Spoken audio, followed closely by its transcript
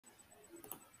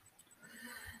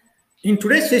In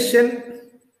today's session,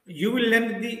 you will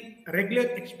learn the regular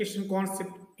expression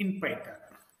concept in Python.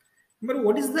 But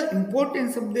what is the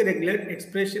importance of the regular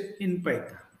expression in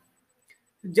Python?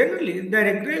 Generally, the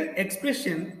regular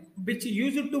expression which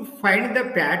used to find the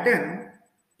pattern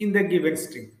in the given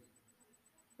string.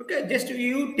 Okay, just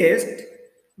you test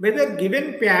whether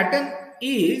given pattern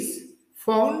is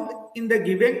found in the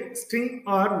given string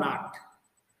or not.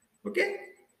 Okay,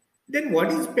 then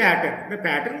what is pattern? The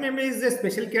pattern maybe is a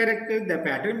special character. The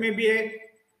pattern may be a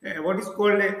what is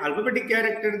called a alphabetic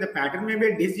character. The pattern may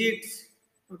be digits.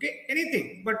 Okay,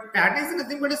 anything. But pattern is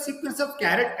nothing but a sequence of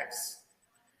characters.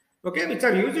 Okay, which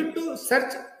are used to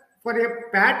search for a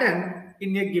pattern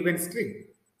in a given string.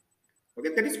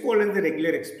 Okay, that is called as the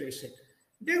regular expression.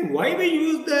 Then why we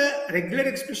use the regular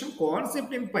expression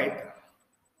concept in Python?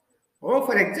 Oh,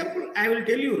 for example, I will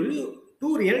tell you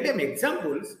two real-time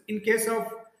examples in case of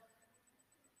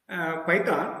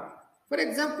Python. For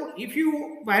example, if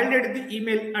you validate the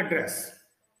email address,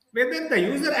 whether the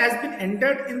user has been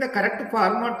entered in the correct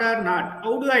format or not,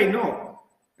 how do I know?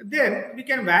 Then we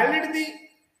can validate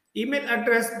the email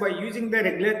address by using the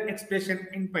regular expression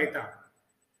in Python.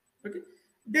 Okay.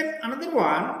 Then another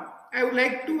one, I would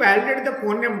like to validate the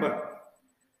phone number,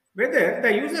 whether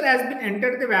the user has been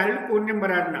entered the valid phone number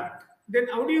or not. Then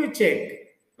how do you check?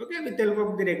 Okay, with the help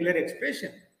of the regular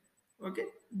expression. Okay,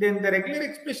 then the regular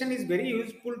expression is very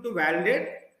useful to validate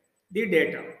the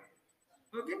data.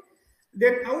 Okay,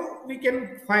 then how we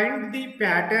can find the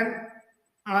pattern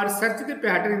or search the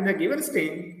pattern in the given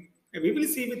string? We will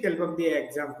see with the help of the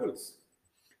examples.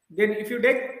 Then if you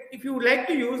would like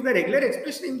to use the regular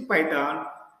expression in Python,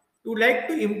 you would like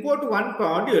to import one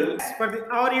module for the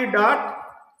RE dot,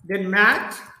 then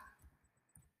match,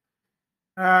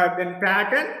 then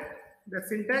pattern, the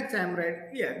syntax I am right.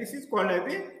 Yeah, this is called as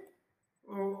the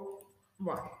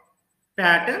what?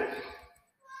 Pattern,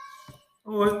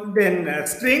 then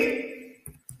string,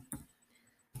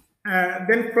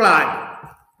 then flag.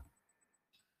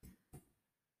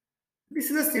 This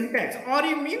is the syntax.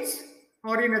 RE means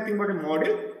RE nothing but a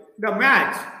model. The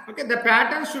match. Okay, the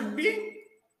pattern should be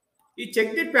you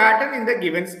check the pattern in the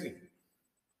given string.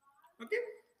 Okay,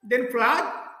 then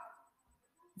flag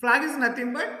is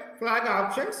nothing but flag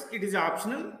options. It is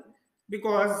optional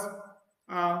because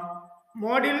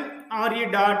model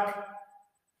re dot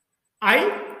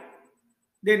I,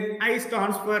 then I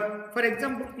stands for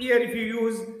example here if you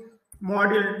use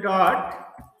model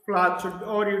dot flag should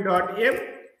re dot m.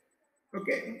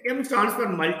 Okay, m stands for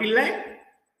multi-line,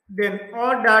 then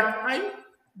r dot I,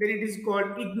 then it is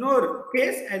called ignore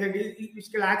case, either which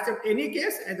will accept any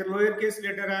case, either lowercase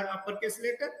letter or uppercase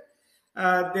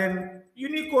letter. Then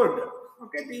Unicode.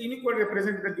 Okay, the Unicode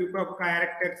represents the group of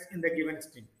characters in the given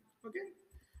string. Okay,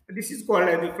 this is called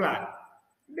as the flag.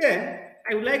 Then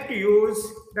I would like to use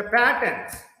the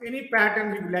patterns. Any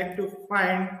pattern you would like to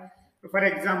find. For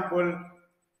example,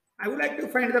 I would like to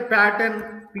find the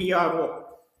pattern PRO.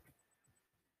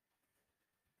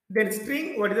 Then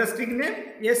string, what is the string name?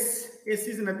 Yes, S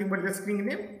is nothing but the string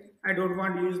name. I don't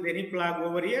want to use any flag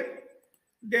over here.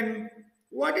 Then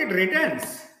what it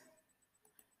returns?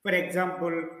 For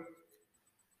example,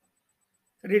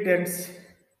 returns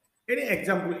any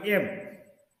example M.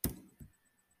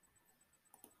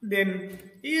 Then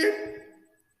here,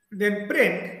 then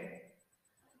print,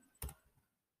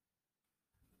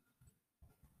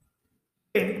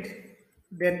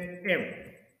 then M.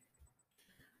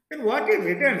 Then what it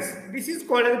returns? This is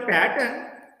called a pattern.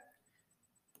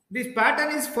 This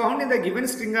pattern is found in the given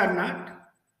string or not.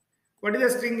 What is the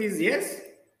string is yes.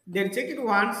 Then check it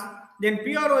once. Then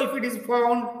PRO if it is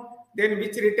found, then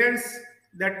which returns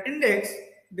that index,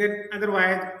 then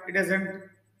otherwise it doesn't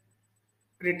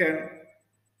return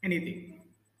anything.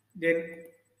 Then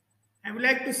I would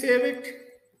like to save it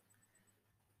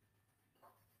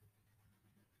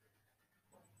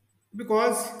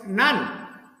because none.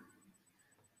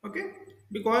 Okay,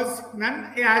 because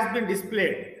none has been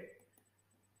displayed.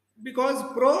 Because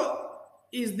pro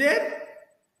is there,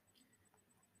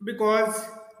 because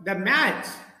the match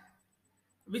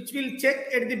which will check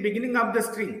at the beginning of the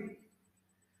string.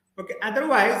 Okay,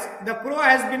 otherwise the pro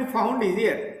has been found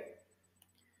here,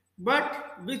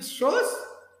 but which shows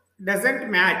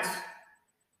doesn't match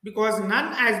because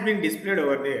none has been displayed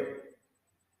over there,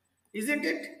 isn't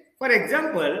it? For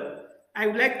example, I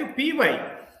would like to py.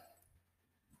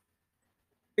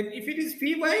 If it is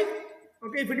py,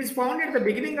 okay, if it is found at the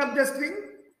beginning of the string,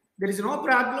 there is no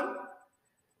problem.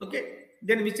 Okay,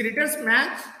 then which returns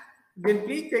match, then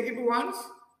please take it once.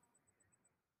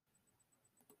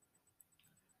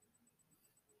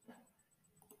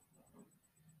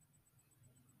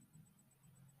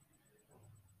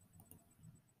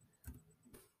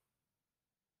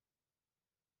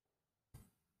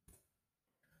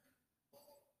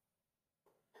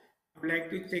 would like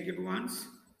to check it once.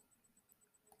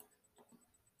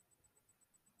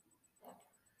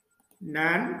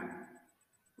 None.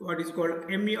 What is called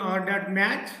MER dot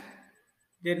match.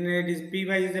 Then it is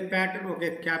PY is a pattern.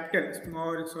 Okay, capital,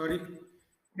 small, sorry.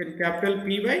 Then capital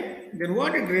PY. Then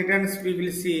what it returns, we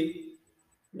will see.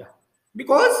 Yeah.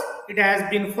 Because it has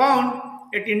been found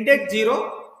at index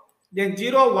 0, then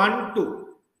 0, 1, 2.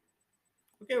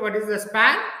 Okay, what is the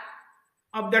span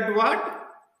of that word?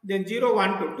 Then 0,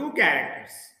 1, 2, 2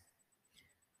 characters.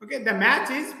 Okay, the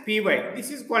match is PY.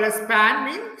 This is called a span,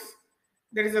 means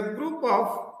there is a group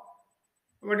of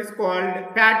what is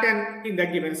called pattern in the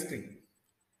given string.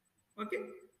 Okay,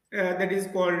 that is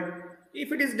called,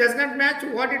 if it is does not match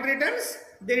what it returns,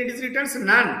 then it is returns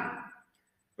none.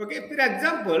 Okay, for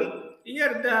example,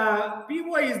 here the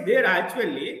PY is there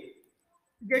actually.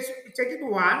 Just check it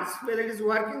once whether it is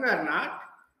working or not.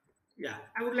 Yeah,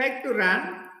 I would like to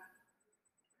run.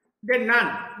 Then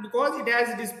none, because it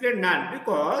has displayed none,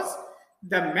 because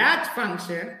the match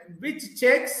function which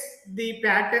checks the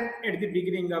pattern at the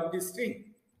beginning of the string.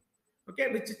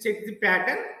 Okay, which checks the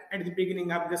pattern at the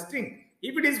beginning of the string.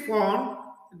 If it is found,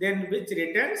 then which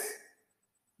returns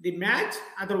the match,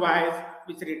 otherwise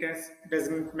which returns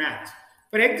doesn't match.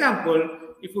 For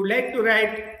example, if you like to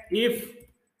write if,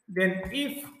 then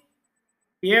if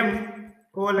m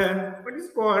colon what is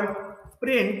called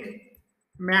print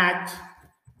match.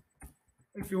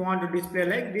 If you want to display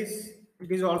like this,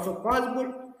 it is also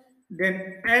possible.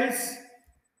 Then else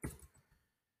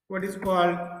what is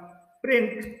called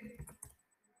print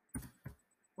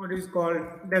what is called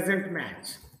doesn't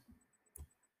match,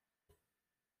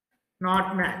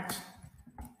 not match.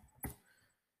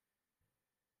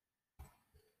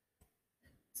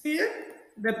 See here,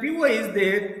 the PY is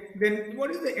there. Then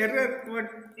what is the error? What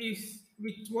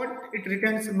it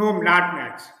returns? No, not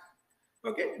match.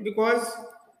 Okay, because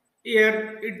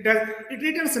here it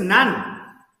returns none.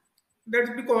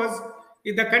 That's because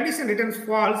if the condition returns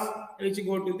false, which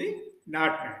go to the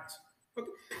not match. Okay.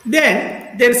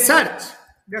 Then search.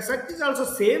 The search is also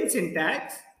same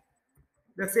syntax.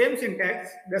 The same syntax.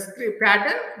 The string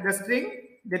pattern, the string,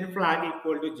 then flag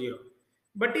equal to 0.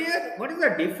 But here, what is the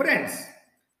difference?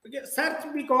 Okay, search,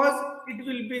 because it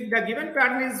will be the given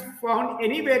pattern is found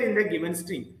anywhere in the given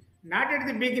string. Not at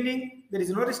the beginning. There is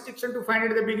no restriction to find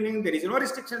at the beginning. There is no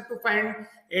restriction to find at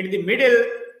the middle.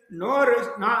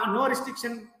 No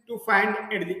restriction to find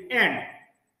at the end.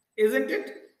 Isn't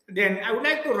it? Then I would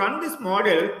like to run this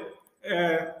model.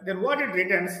 Then what it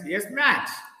returns? Yes, match.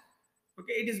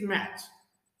 Okay, it is match.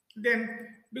 Then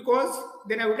because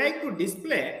then I would like to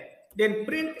display. Then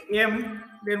print m.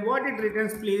 Then what it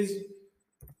returns, please?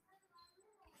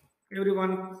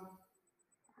 Everyone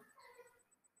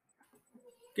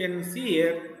can see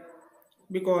here,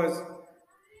 because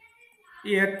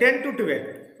here 10 to 12.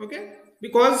 Okay,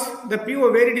 because the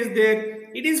PO where it is there,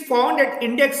 it is found at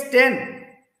index 10.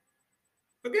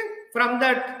 Okay, from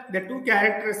that the 2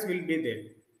 characters will be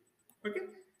there. Okay,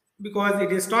 because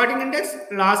it is starting index,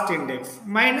 last index,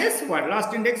 minus 1,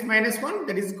 last index minus 1,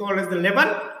 that is called as the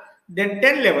 11. Then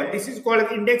 10, 11, this is called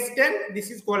as index 10, this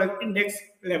is called as index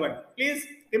 11. Please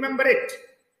remember it.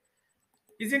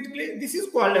 Isn't it clear? This is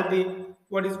called as the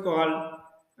what is called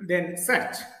then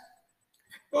search.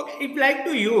 Okay, if like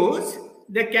to use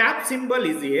the cap symbol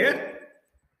is here.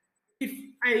 If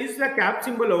I use the cap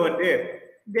symbol over there,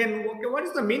 then okay, what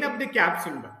is the mean of the cap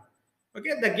symbol?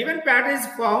 Okay, the given pattern is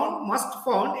must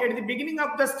found at the beginning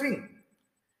of the string.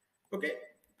 Okay,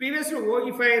 previously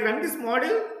if I run this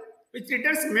model, which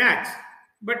returns match,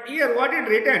 but here what it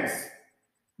returns,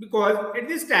 because at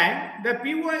this time the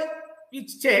PY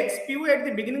which checks PY at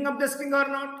the beginning of the string or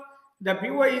not. The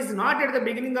PY is not at the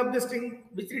beginning of the string,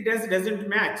 which returns doesn't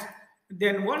match.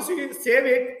 Then once you save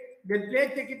it, then play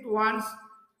check it once,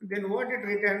 then what it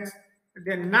returns,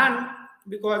 then none,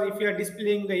 because if you are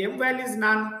displaying the m value is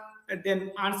none,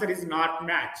 then answer is not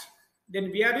match. Then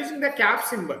we are using the cap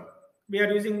symbol. We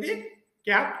are using the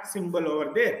cap symbol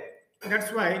over there.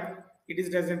 That's why it is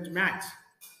doesn't match.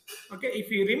 Okay, if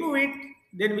you remove it,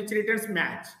 then which returns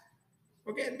match.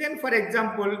 Okay, then for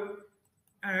example,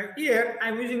 here I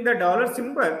am using the dollar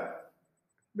symbol,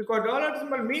 because dollar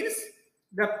symbol means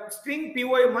the string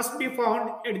PY must be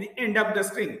found at the end of the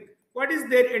string. What is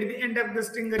there at the end of the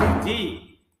string? That is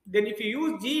G. Then if you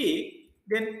use G,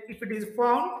 then if it is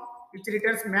found, which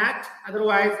returns match.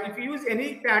 Otherwise, if you use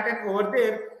any pattern over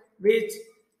there which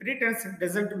returns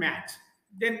doesn't match,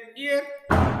 then here,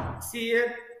 see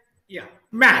here, yeah,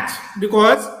 match,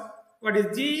 because what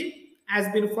is G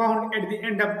has been found at the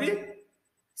end of the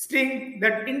string.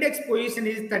 That index position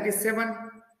is 37,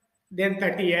 then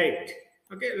 38.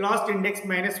 Okay, last index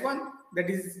minus 1, that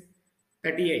is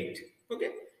 38.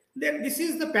 Okay, then this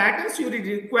is the patterns you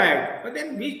required, but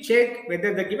then we check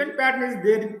whether the given pattern is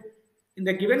there in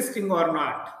the given string or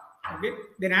not. Okay,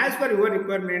 then as per your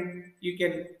requirement, you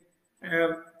can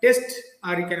test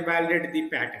or you can validate the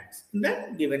patterns in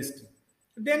the given string.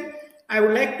 Then I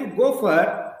would like to go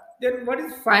for, then what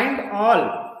is find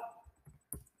all?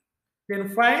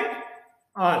 Then find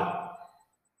all.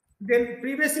 Then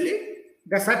previously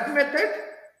the search method,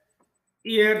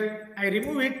 here I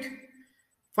remove it,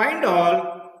 find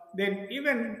all, then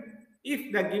even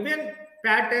if the given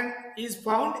pattern is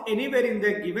found anywhere in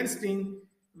the given string,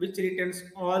 which returns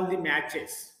all the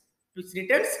matches, which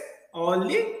returns all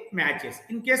the matches.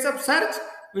 In case of search,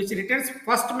 which returns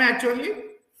first match only,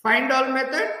 find all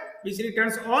method, which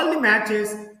returns all the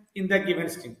matches in the given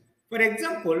string. For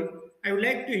example, I would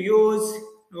like to use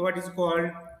what is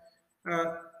called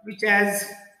which has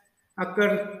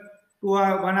occurred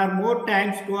one or more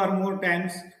times, two or more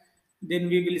times, then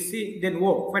we will see. Then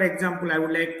O, for example, I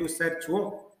would like to search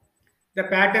O. The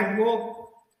pattern O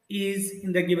is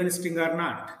in the given string or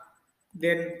not.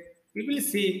 Then we will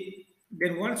see.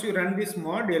 Then once you run this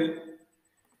model,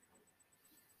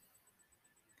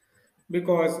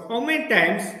 because how many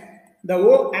times the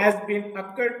O has been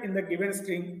occurred in the given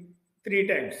string? 3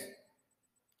 times.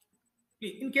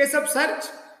 In case of search,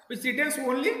 which returns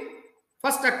only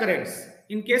first occurrence.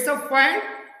 In case of find,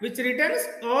 which returns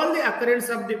all the occurrence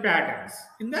of the patterns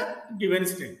in the given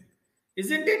string.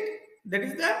 Isn't it? That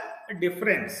is the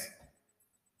difference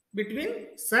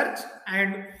between search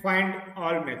and find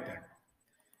all method.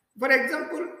 For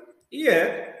example,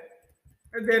 here,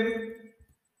 then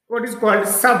what is called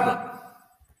sub.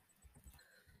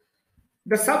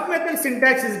 The sub method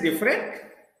syntax is different.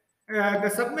 The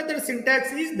sub method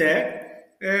syntax is that,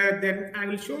 then I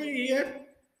will show you here,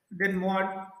 then mod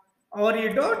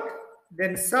re dot,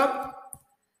 then sub,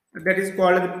 that is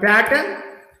called the pattern,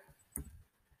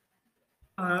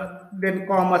 then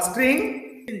comma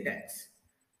string syntax.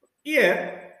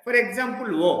 Here, for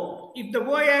example, O. If the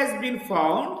O has been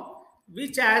found,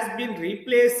 which has been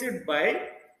replaced by,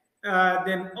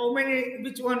 then how many,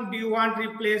 which one do you want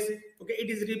replaced? Okay, it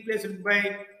is replaced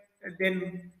by,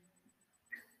 then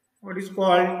what is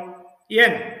called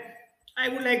N. I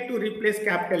would like to replace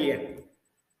capital N.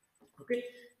 Okay,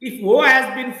 if O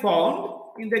has been found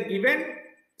in the given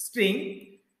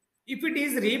string, if it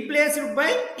is replaced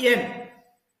by N.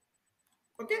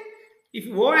 Okay, if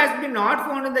O has been not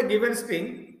found in the given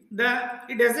string,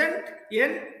 it doesn't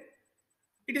N,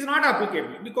 it is not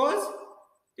applicable because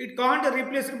it can't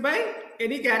replaced by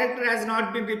any character has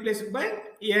not been replaced by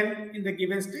N in the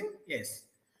given string. Yes.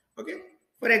 Okay.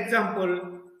 For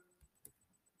example,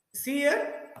 see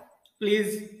here,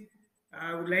 please,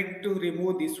 I would like to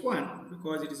remove this one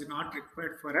because it is not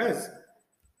required for us.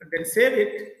 Then save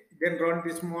it, then run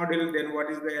this model, then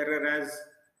what is the error as,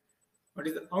 what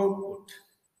is the output?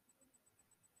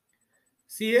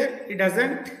 See here, it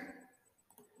doesn't,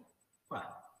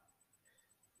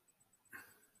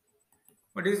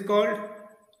 what is called,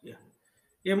 yeah,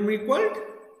 M equal,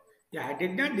 yeah, I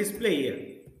did not display here,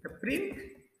 the print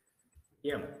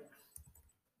M.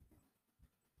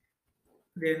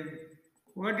 Then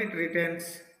what it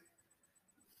returns,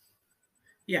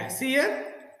 yeah, see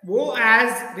here, O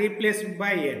as replaced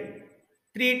by N.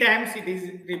 3 times it is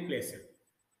replaced.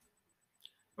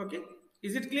 Okay,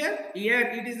 is it clear? Here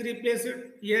it is replaced,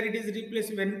 here it is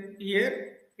replaced, when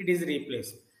here it is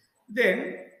replaced.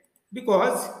 Then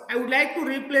because I would like to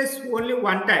replace only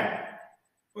one time.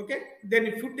 Okay, then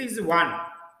if it is 1,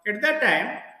 at that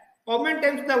time, how many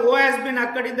times the O has been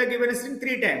occurred in the given string?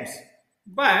 3 times.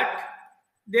 But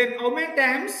then how many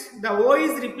times the O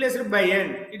is replaced by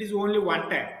N? It is only 1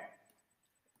 time.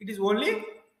 It is only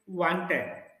 1 time.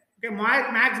 Okay, my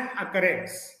maximum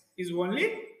occurrence is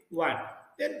only 1.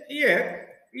 Then here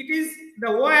it is the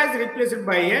O has replaced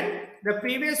by N. The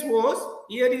previous O's,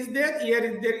 here is there, here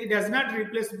is there. It does not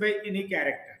replaced by any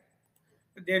character.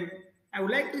 Then I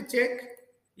would like to check.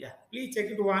 Yeah, please check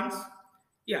it once.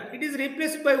 Yeah, it is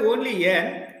replaced by only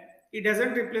N. It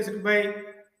doesn't replace it by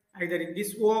either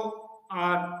this O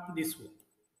or this O.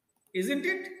 Isn't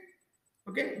it?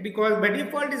 Okay, because by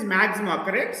default is maximum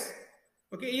occurrence.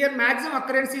 Okay, here maximum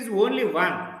occurrence is only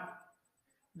 1.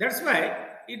 That's why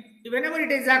whenever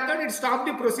it is occurred, it stops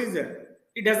the procedure.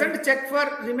 It doesn't check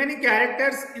for remaining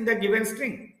characters in the given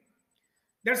string.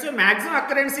 That's why maximum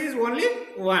occurrence is only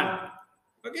 1.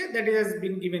 Okay, that has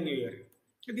been given here.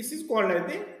 So this is called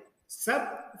as the sub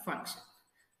function.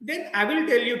 Then I will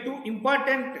tell you 2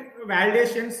 important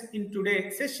validations in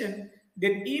today's session.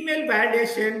 Then email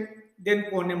validation, then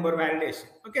phone number validation.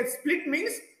 Okay, split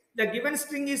means the given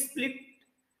string is split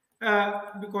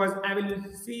because I will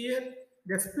see here.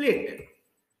 the split,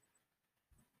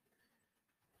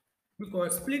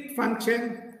 because split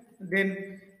function,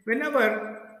 then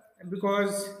whenever,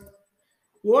 because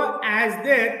O as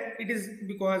there, it is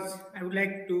because I would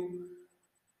like to,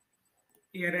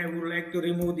 here I would like to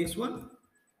remove this one.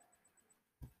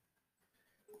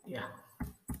 Yeah.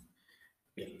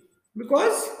 Yeah.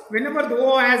 Because whenever the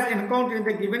O has encountered in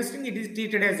the given string, it is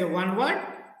treated as a one word.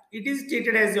 It is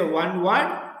treated as a one word.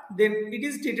 Then it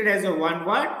is treated as a one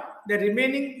word. The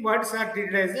remaining words are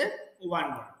treated as a one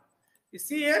word. You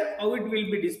see here how it will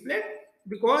be displayed,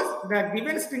 because the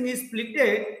given string is split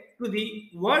to the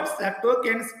words or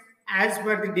tokens as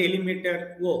per the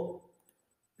delimiter O.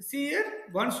 See here,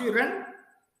 once you run,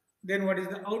 then what is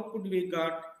the output we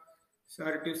got?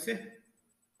 Sorry to say,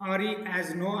 RE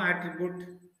has no attribute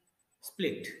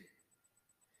split.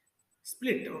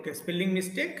 Split, okay, spelling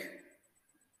mistake.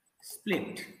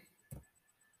 Split.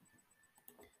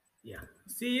 Yeah,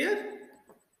 see here,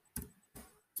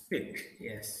 split,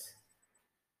 yes.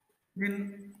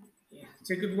 Then yeah,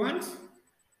 check it once.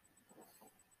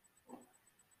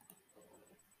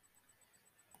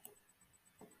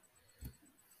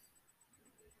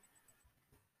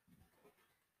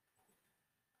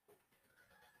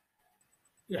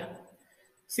 Yeah.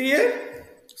 See here,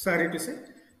 sorry to say.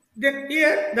 Then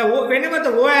here, whenever the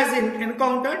O has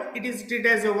encountered, it is treated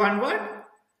as a one word.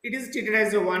 It is treated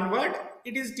as a one word.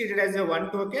 It is treated as a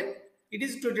one token. It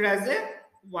is treated as a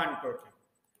one token.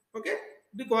 Okay,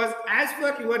 because as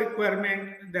per your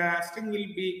requirement, the string will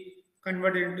be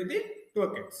converted into the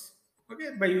tokens. Okay,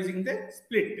 by using the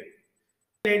split.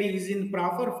 ID is in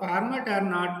proper format or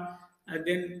not,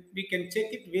 then we can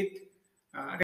check it with